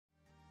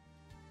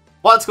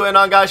What's going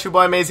on, guys? Your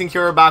boy Amazing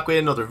here, back with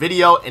another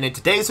video, and in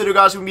today's video,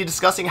 guys, we're going to be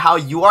discussing how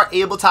you are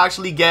able to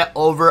actually get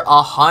over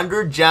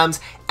 100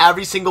 gems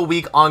every single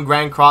week on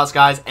Grand Cross,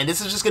 guys. And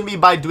this is just going to be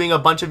by doing a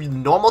bunch of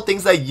normal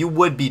things that you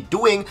would be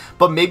doing,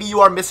 but maybe you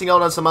are missing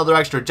out on some other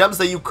extra gems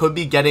that you could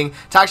be getting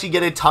to actually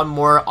get a ton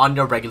more on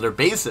a regular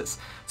basis.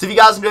 So if you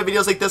guys enjoy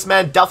videos like this,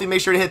 man, definitely make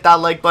sure to hit that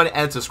like button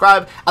and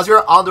subscribe, as we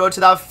are on the road to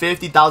that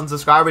 50,000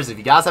 subscribers. If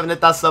you guys haven't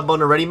hit that sub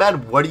button already,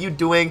 man, what are you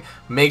doing?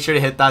 Make sure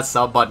to hit that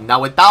sub button. Now,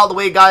 with that out of the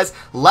way, guys,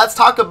 let's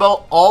talk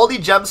about all the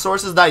gem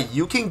sources that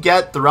you can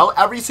get throughout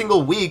every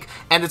single week,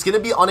 and it's going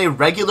to be on a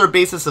regular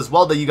basis as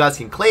well that you guys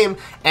can claim.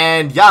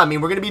 And yeah, I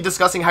mean, we're going to be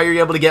discussing how you're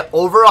able to get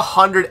over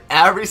 100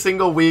 every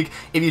single week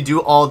if you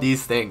do all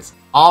these things.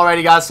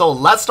 Alrighty, guys, so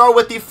let's start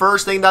with the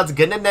first thing that's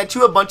gonna net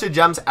you a bunch of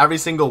gems every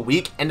single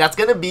week, and that's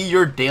gonna be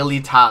your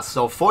daily task.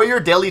 So for your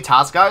daily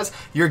task, guys,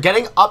 you're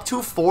getting up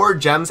to 4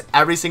 gems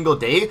every single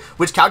day,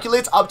 which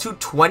calculates up to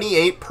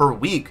 28 per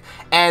week.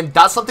 And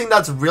that's something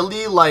that's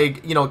really,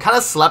 like, you know, kind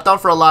of slept on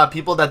for a lot of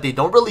people, that they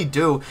don't really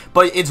do,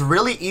 but it's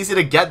really easy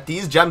to get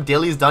these gem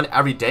dailies done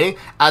every day,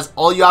 as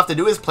all you have to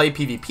do is play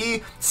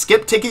PvP,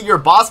 skip ticket your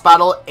boss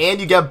battle, and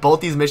you get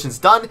both these missions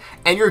done,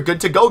 and you're good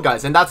to go,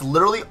 guys. And that's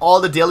literally all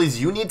the dailies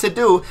you need to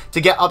do to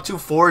get up to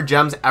 4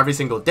 gems every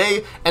single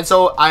day. And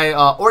so I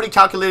already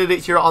calculated it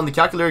here on the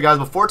calculator, guys,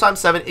 but 4 times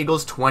 7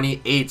 equals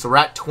 28. So we're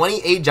at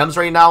 28 gems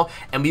right now,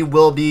 and we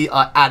will be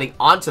adding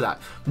on to that.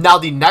 Now,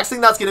 the next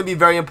thing that's going to be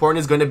very important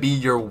is going to be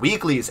your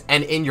weeklies,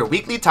 and in your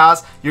weekly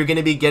tasks, you're going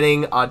to be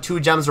getting 2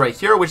 gems right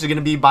here, which is going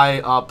to be by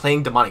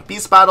playing Demonic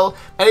Beast battle,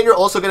 and then you're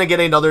also going to get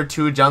another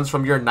 2 gems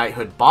from your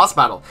Knighthood boss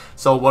battle.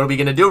 So what are we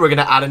going to do? We're going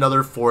to add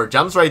another 4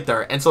 gems right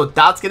there, and so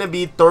that's going to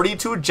be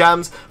 32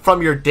 gems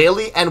from your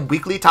daily and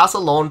weekly tasks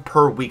alone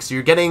per week. So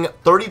you're getting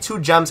 32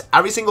 gems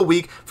every single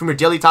week from your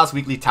daily tasks,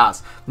 weekly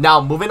tasks.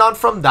 Now, moving on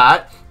from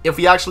that, if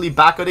we actually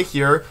back out of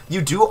here,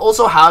 you do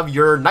also have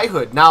your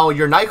knighthood. Now,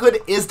 your knighthood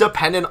is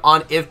dependent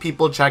on if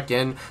people check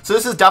in, so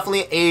this is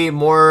definitely a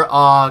more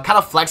kind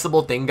of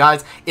flexible thing,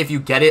 guys, if you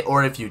get it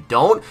or if you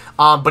don't,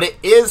 but it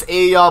is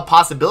a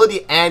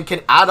possibility and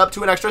can add up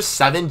to an extra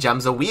 7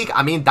 gems a week.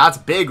 I mean, that's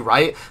big,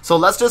 right? So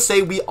let's just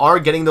say we are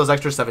getting those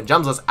extra 7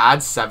 gems. Let's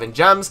add 7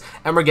 gems,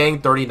 and we're getting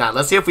 39.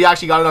 Let's see if we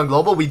actually got it on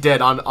global. We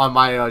did on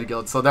my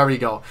guild, so there we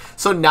go.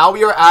 So now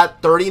we are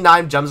at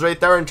 39 gems right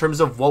there in terms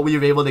of what we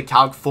were able to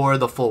calc for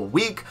the full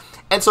week.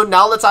 And so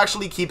now let's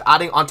actually keep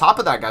adding on top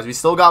of that, guys. We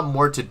still got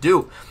more to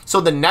do.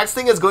 So the next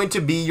thing is going to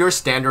be your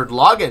standard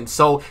login.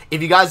 So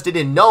if you guys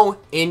didn't know,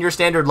 in your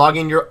standard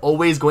login, you're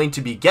always going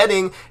to be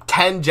getting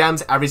 10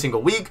 gems every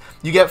single week.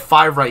 You get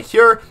 5 right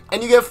here,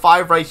 and you get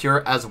 5 right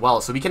here as well.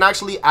 So we can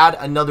actually add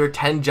another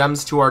 10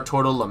 gems to our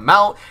total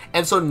amount.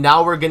 And so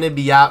now we're going to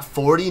be at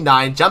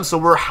 49 gems. So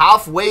we're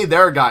halfway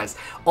there, guys.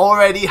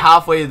 Already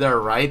halfway there,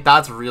 right?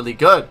 That's really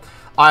good.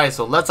 All right,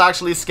 so let's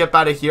actually skip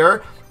out of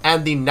here.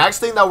 And the next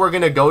thing that we're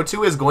going to go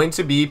to is going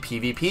to be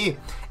PvP.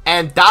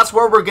 And that's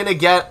where we're going to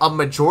get a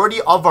majority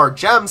of our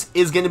gems,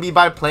 is going to be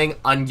by playing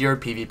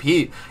ungeared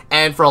PvP.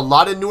 And for a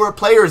lot of newer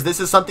players, this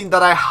is something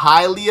that I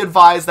highly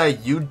advise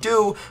that you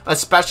do,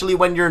 especially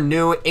when you're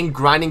new in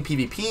grinding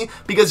PvP,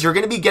 because you're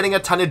going to be getting a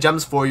ton of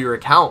gems for your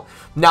account.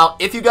 Now,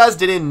 if you guys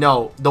didn't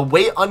know, the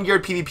way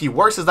ungeared PvP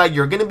works is that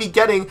you're going to be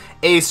getting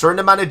a certain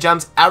amount of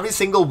gems every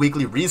single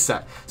weekly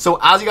reset. So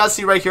as you guys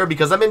see right here,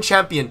 because I'm in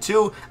Champion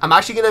 2, I'm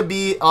actually going to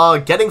be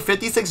getting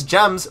 56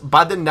 gems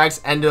by the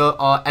next end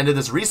of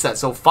this reset.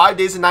 So 5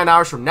 days and 9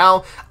 hours from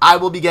now, I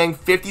will be getting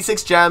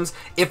 56 gems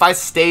if I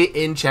stay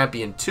in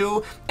Champion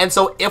 2. And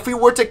so if we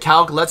were to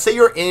calc, let's say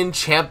you're in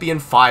Champion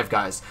 5,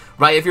 guys,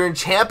 right? If you're in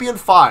Champion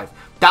 5,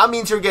 that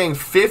means you're getting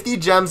 50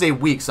 gems a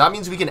week. So that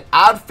means we can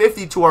add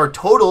 50 to our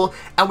total,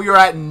 and we are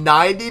at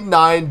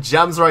 99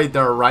 gems right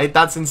there, right?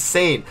 That's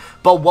insane.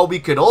 But what we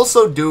could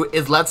also do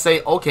is, let's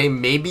say, okay,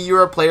 maybe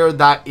you're a player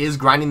that is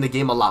grinding the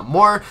game a lot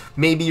more.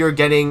 Maybe you're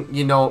getting,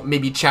 you know,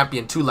 maybe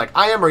Champion 2 like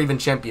I am, or even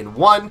Champion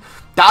 1.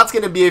 That's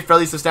going to be a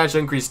fairly substantial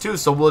increase too.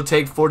 So we'll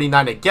take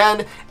 49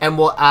 again, and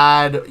we'll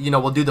add, you know,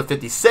 we'll do the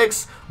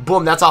 56.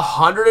 Boom, that's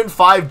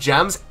 105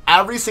 gems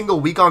every single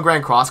week on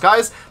Grand Cross,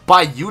 guys,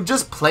 by you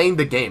just playing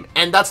the game.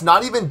 And that's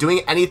not even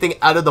doing anything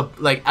out of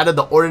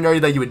the ordinary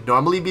that you would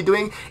normally be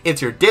doing.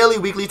 It's your daily,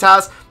 weekly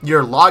tasks,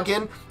 your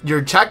login,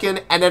 your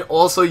check-in, and then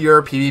also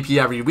your PvP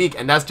every week.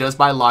 And that's just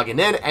by logging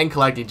in and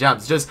collecting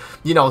gems. Just,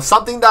 you know,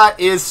 something that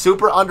is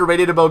super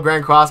underrated about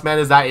Grand Cross, man,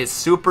 is that it's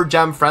super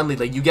gem friendly.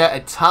 Like, you get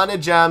a ton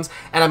of gems,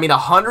 and I mean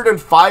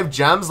 105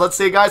 gems, let's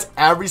say, guys,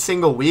 every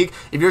single week.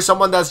 If you're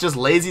someone that's just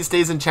lazy,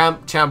 stays in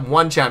champ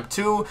 1, champ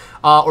 2,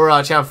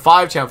 or champ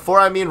 5, champ 4,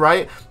 I mean,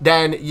 right?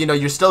 Then, you know,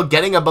 you're still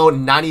getting about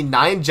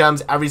 99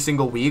 gems every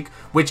single week,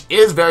 which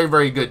is very,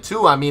 very good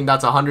too. I mean,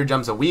 that's 100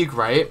 gems a week,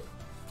 right?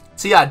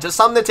 So yeah, just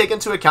something to take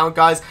into account,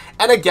 guys.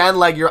 And again,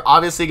 like, you're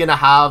obviously gonna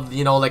have,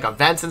 you know, like,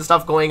 events and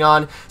stuff going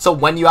on. So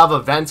when you have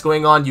events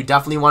going on, you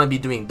definitely want to be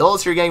doing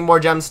those so you're getting more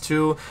gems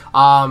too.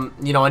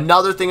 You know,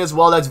 another thing as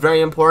well that's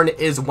very important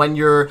is when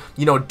you're,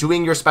 you know,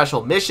 doing your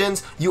special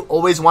missions, you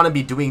always want to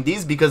be doing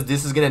these because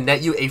this is gonna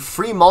net you a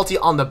free multi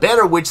on the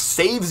banner, which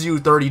saves you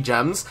 30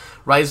 gems,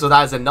 right? So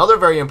that is another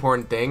very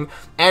important thing.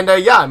 And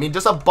yeah, I mean,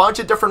 just a bunch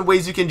of different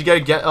ways you can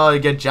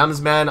get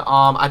gems, man.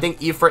 I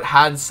think Ifrit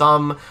had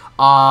some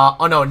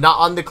oh no, not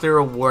on the clear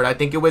reward. I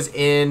think it was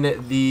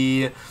in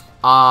the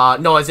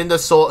no, it's in the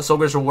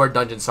Soulgrish reward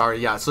dungeon, sorry.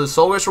 Yeah, so the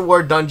Soulgrish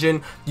reward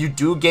dungeon, you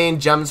do gain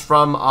gems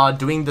from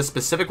doing the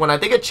specific one. I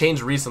think it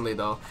changed recently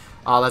though.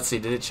 Let's see,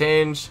 did it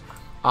change?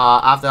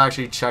 I have to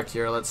actually check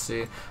here. Let's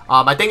see.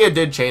 I think it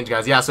did change,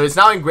 guys. Yeah, so it's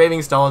now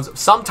engraving stones.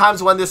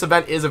 Sometimes when this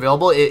event is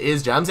available, it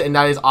is gems, and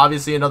that is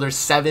obviously another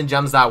 7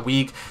 gems that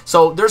week.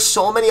 So there's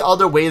so many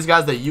other ways,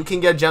 guys, that you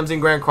can get gems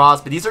in Grand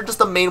Cross, but these are just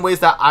the main ways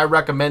that I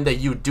recommend that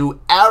you do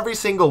every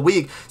single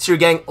week, so you're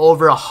getting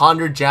over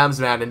 100 gems,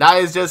 man. And that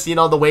is just, you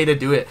know, the way to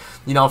do it,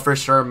 you know, for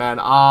sure, man.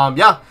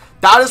 Yeah.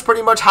 That is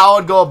pretty much how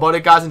I'd go about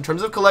it, guys, in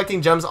terms of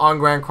collecting gems on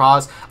Grand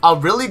Cross. A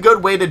really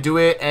good way to do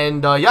it,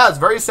 and yeah, it's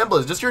very simple.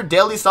 It's just your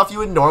daily stuff you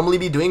would normally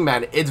be doing,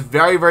 man. It's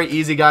very, very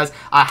easy, guys.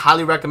 I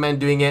highly recommend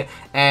doing it.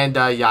 And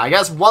yeah, I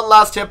guess one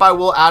last tip I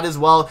will add as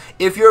well.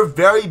 If you're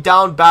very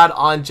down bad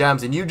on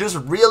gems and you just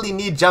really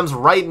need gems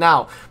right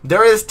now,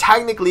 there is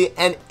technically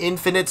an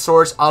infinite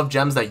source of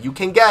gems that you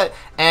can get,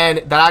 and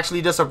that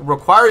actually just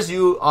requires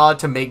you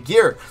to make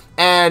gear.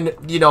 And,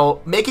 you know,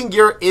 making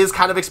gear is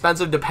kind of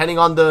expensive depending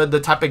on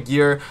the type of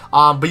gear,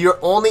 but you're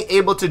only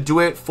able to do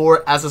it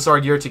for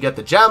SSR gear to get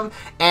the gem,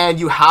 and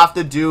you have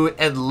to do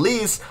at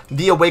least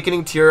the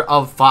Awakening tier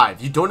of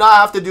 5. You do not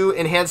have to do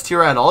Enhanced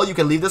tier at all. You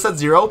can leave this at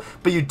 0,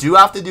 but you do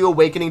have to do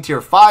Awakening tier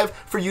 5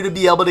 for you to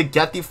be able to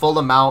get the full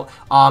amount,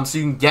 so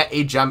you can get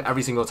a gem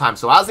every single time.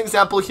 So as an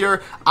example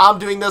here, I'm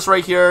doing this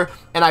right here,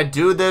 and I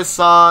do this,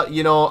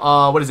 you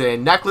know, what is it,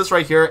 a necklace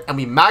right here, and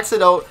we max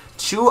it out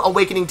to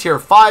Awakening tier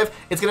 5.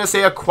 It's going to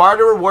say acquired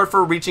a reward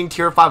for reaching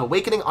tier 5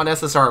 Awakening on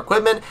SSR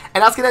equipment,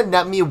 and that's going to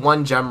net me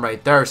 1 gem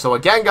right there. So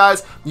again,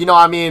 guys, you know,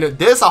 I mean,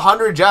 this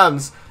 100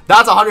 gems,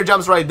 that's 100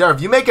 gems right there.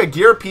 If you make a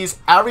gear piece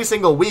every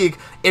single week,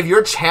 if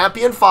you're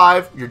champion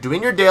 5, you're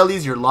doing your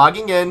dailies, you're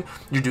logging in,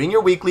 you're doing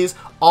your weeklies,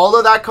 all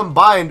of that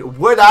combined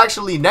would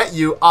actually net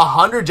you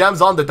 100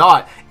 gems on the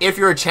dot if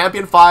you're a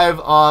champion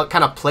 5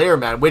 kind of player,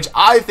 man, which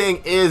I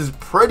think is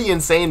pretty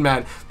insane,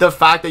 man. The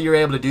fact that you're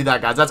able to do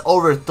that, guys, that's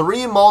over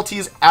 3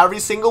 multis every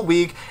single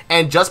week,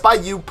 and just by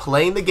you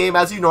playing the game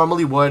as you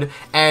normally would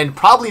and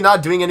probably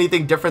not doing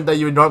anything different than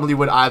you normally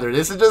would either.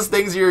 This is just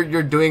things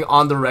you're doing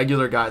on the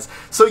regular, guys.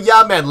 So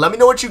yeah, man, let me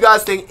know what you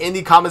guys think in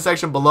the comment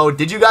section below.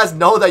 Did you guys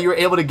know that you're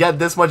able to get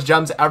this much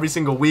gems every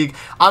single week?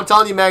 I'm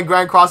telling you, man,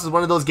 Grand Cross is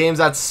one of those games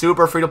that's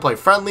super free to play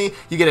friendly.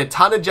 You get a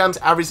ton of gems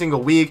every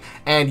single week,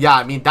 and yeah,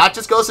 I mean, that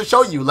just goes to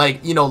show you,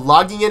 like, you know,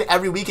 logging in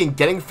every week and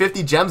getting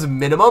 50 gems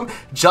minimum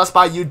just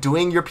by you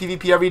doing your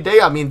PvP every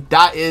day. I mean,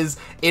 that is,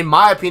 in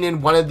my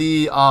opinion, one of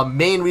the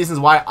main reasons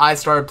why I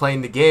started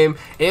playing the game.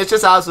 It's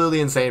just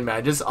absolutely insane,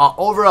 man. Just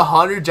over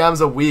 100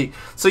 gems a week.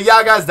 So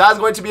yeah, guys, that's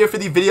going to be it for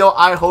the video.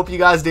 I hope you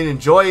guys did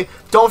enjoy.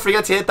 Don't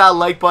forget to hit that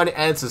like button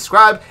and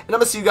subscribe, and I'm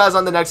gonna see you guys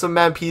on the next one,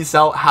 man. Peace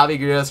out. Have a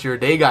good rest of your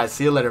day, guys.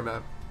 See you later,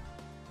 man.